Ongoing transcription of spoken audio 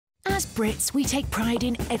As Brits, we take pride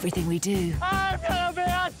in everything we do. I'm gonna be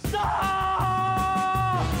a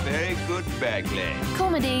star! Very good Bagley.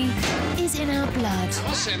 Comedy is in our blood. I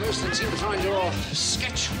must say, most of them seem to find your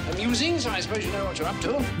sketch amusing, so I suppose you know what you're up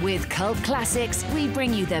to. With cult classics, we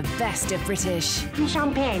bring you the best of British. Some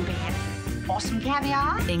champagne, perhaps. Or some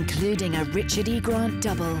caviar. Including a Richard E. Grant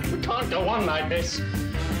double. We can't go on like this.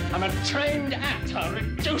 I'm a trained actor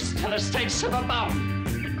reduced to the state of a bum.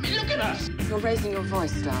 I mean, look at us. You're raising your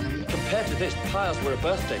voice, darling. Compared to this, piles were a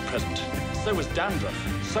birthday present. So was dandruff.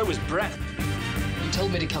 So was breath. You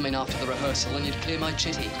told me to come in after the rehearsal and you'd clear my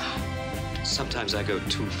chitty. Sometimes I go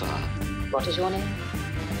too far. What is your name?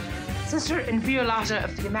 Sister Inviolata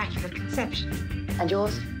of the Immaculate Conception. And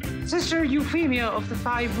yours? Sister Euphemia of the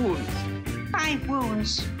Five Wounds. 5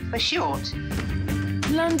 wounds for short.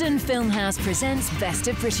 London Filmhouse presents Best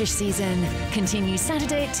of British Season. Continues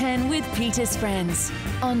Saturday at 10 with Peter's Friends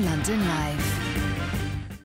on London Live.